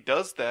somebody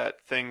does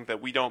that thing that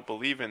we don't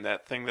believe in,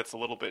 that thing that's a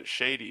little bit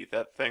shady,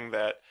 that thing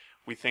that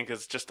we think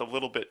is just a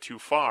little bit too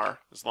far,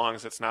 as long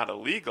as it's not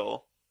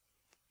illegal,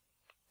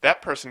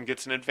 that person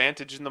gets an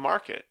advantage in the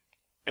market.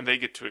 And they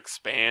get to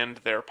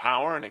expand their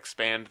power and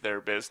expand their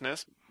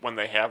business when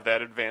they have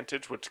that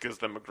advantage, which gives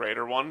them a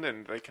greater one,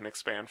 and they can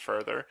expand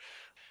further.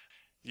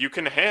 You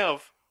can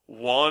have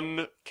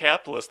one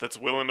capitalist that's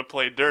willing to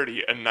play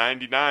dirty and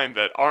 99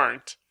 that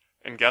aren't,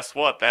 and guess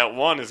what? That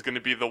one is going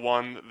to be the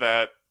one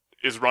that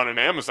is running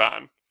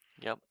Amazon.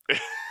 Yep.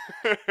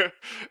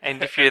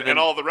 and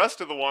all the rest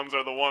of the ones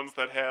are the ones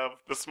that have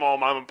the small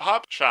mom and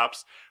pop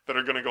shops that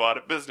are going to go out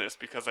of business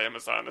because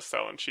Amazon is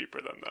selling cheaper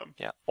than them.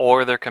 Yeah,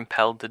 or they're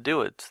compelled to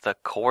do it. It's the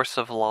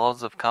coercive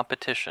laws of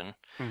competition,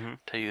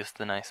 to use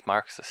the nice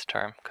Marxist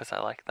term, because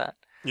I like that.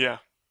 Yeah.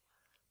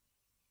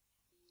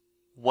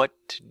 What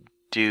to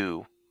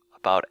do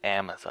about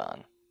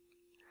Amazon?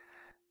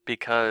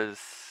 Because,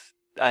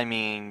 I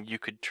mean, you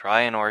could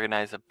try and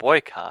organize a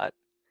boycott,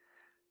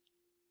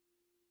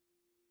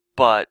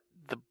 but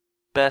the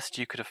best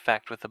you could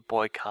effect with a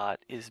boycott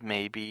is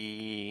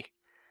maybe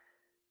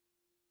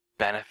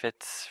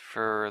benefits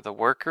for the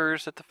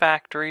workers at the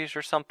factories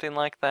or something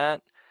like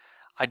that.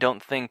 I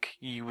don't think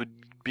you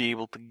would be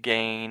able to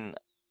gain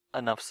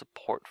enough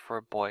support for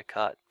a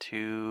boycott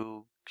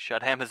to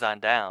shut Amazon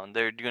down.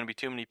 There are going to be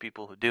too many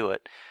people who do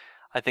it.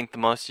 I think the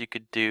most you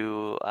could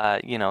do,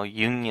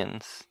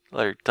 unions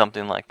or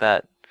something like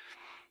that.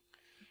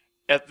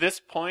 At this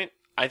point,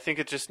 I think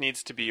it just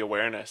needs to be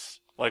awareness.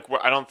 Like,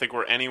 I don't think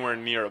we're anywhere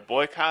near a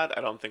boycott.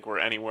 I don't think we're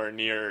anywhere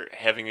near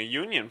having a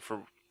union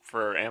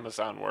for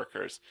Amazon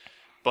workers.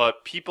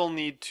 But people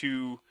need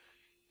to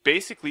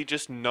basically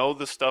just know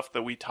the stuff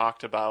that we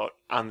talked about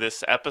on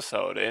this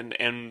episode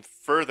and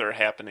further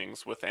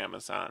happenings with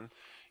Amazon.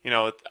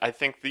 I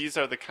think these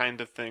are the kind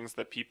of things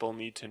that people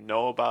need to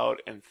know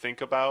about and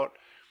think about.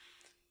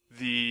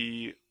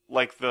 The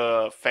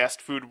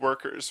fast food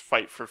workers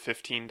fight for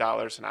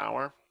 $15 an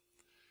hour.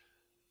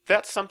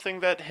 That's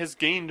something that has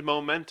gained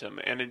momentum,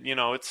 and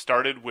it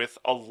started with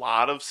a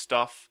lot of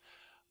stuff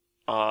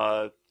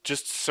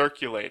just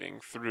circulating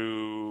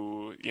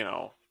through,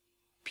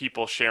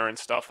 people sharing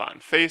stuff on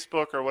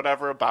Facebook or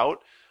whatever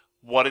about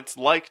what it's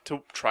like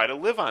to try to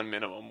live on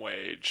minimum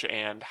wage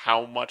and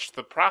how much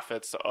the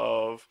profits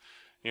of,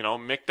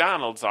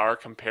 McDonald's are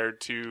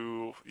compared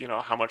to,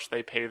 how much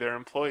they pay their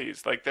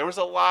employees. Like, there was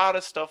a lot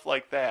of stuff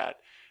like that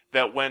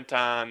went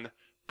on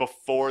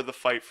before the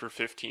fight for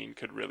 15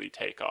 could really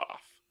take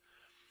off.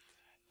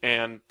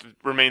 And it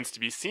remains to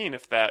be seen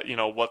if that,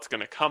 what's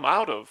going to come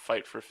out of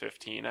Fight for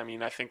 15. I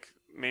mean, I think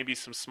maybe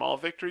some small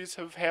victories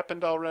have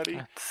happened already.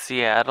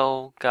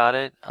 Seattle got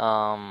it.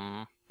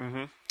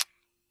 Mm-hmm.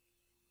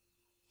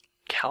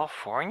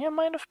 California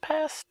might have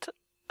passed.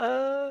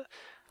 Several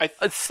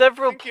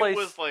Several places. It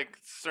was like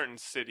certain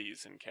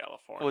cities in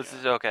California. Was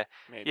it okay?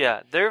 Maybe.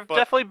 Yeah, there have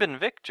definitely been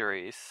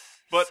victories.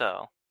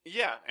 So.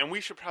 Yeah, and we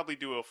should probably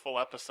do a full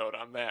episode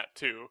on that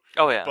too.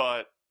 Oh yeah.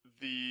 But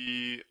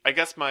I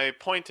guess my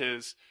point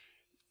is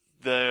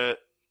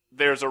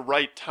there's a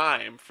right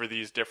time for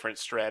these different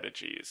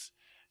strategies.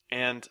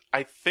 And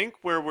I think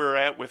where we're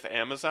at with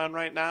Amazon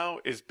right now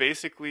is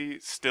basically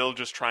still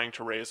just trying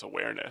to raise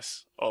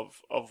awareness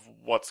of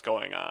what's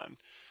going on.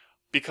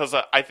 Because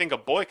I think a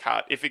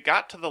boycott, if it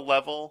got to the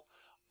level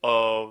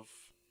of,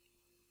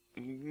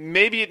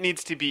 maybe it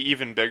needs to be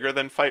even bigger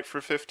than Fight for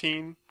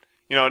 15.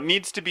 It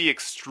needs to be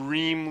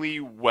extremely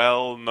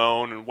well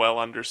known and well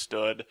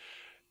understood.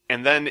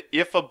 And then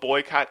if a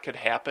boycott could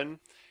happen,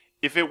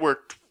 if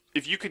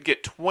you could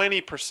get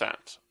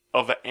 20%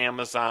 of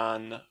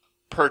Amazon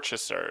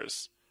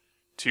purchasers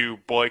to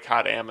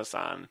boycott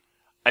Amazon,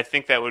 I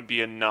think that would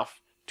be enough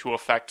to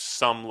affect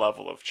some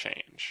level of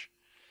change.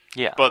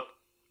 Yeah. But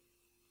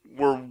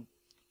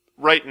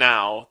right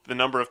now, the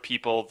number of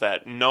people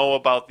that know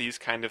about these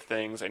kind of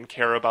things and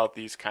care about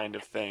these kind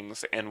of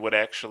things and would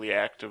actually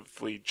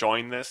actively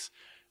join this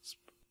is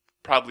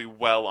probably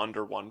well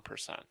under 1%.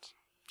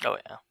 Oh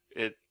yeah.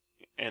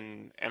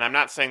 And I'm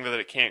not saying that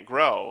it can't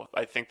grow.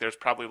 I think there's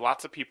probably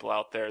lots of people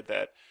out there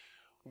that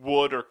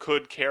would or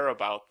could care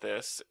about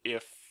this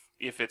if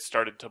it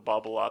started to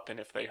bubble up and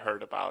if they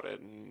heard about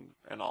it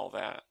and all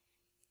that.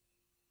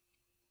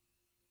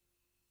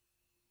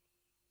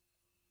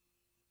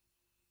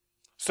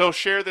 So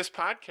share this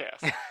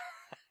podcast.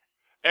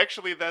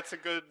 Actually, that's a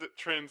good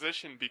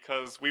transition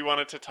because we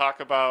wanted to talk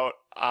about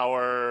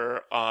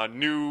our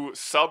new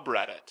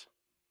subreddit.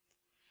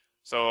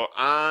 So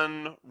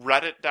on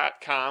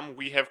reddit.com,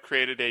 we have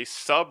created a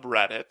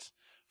subreddit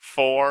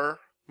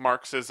for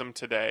Marxism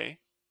Today.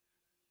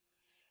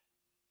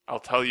 I'll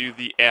tell you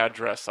the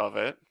address of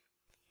it.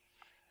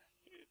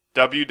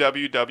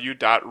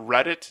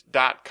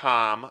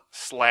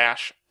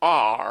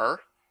 www.reddit.com/r,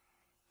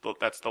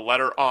 that's the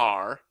letter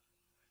R,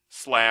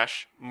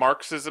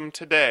 /Marxism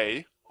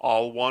Today,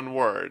 all one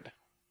word.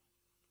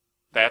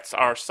 That's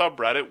our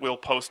subreddit. We'll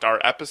post our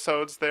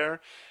episodes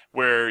there,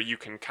 where you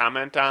can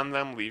comment on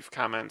them, leave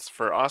comments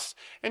for us,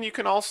 and you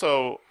can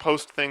also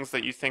post things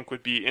that you think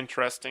would be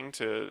interesting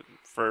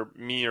for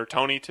me or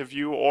Tony to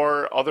view,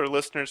 or other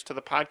listeners to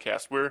the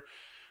podcast.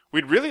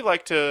 We'd really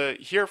like to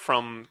hear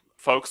from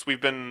folks. We've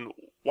been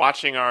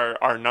watching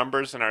our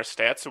numbers and our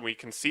stats, and we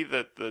can see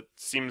that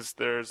seems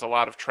there's a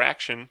lot of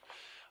traction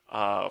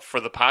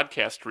for the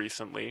podcast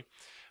recently,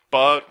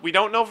 but we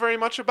don't know very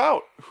much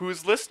about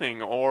who's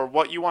listening or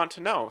what you want to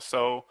know.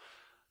 So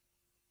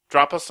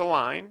drop us a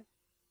line.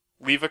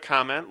 Leave a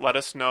comment. Let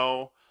us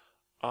know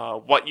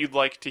what you'd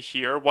like to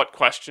hear, what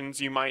questions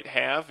you might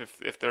have.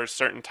 If there's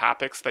certain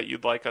topics that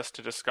you'd like us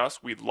to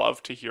discuss, we'd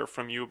love to hear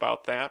from you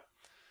about that.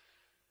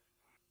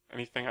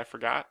 Anything I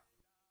forgot?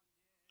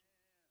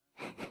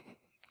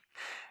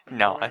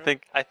 No, I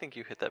think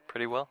you hit that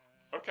pretty well.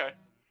 Okay.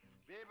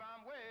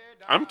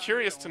 I'm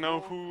curious to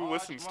know who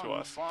listens to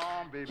us.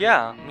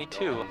 Yeah, me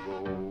too.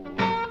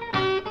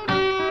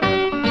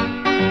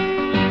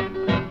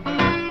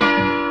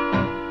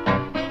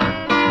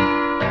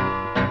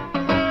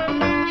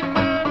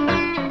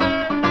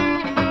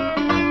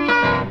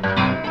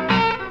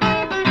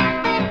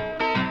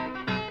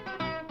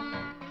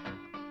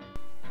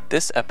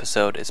 This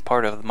episode is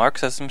part of the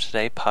Marxism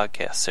Today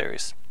podcast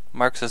series.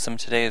 Marxism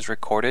Today is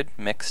recorded,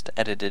 mixed,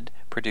 edited,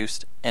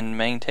 produced, and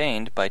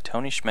maintained by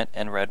Tony Schmidt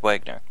and Red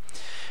Wagner.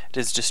 It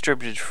is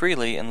distributed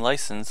freely and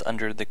licensed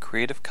under the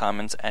Creative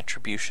Commons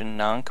Attribution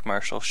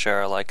Non-Commercial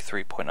Share-alike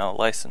 3.0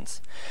 license.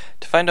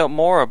 To find out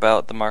more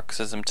about the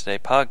Marxism Today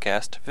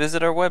podcast,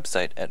 visit our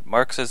website at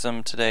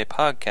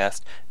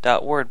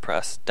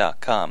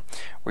marxismtodaypodcast.wordpress.com,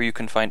 where you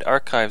can find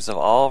archives of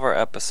all of our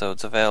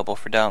episodes available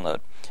for download.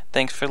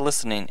 Thanks for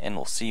listening, and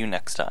we'll see you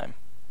next time.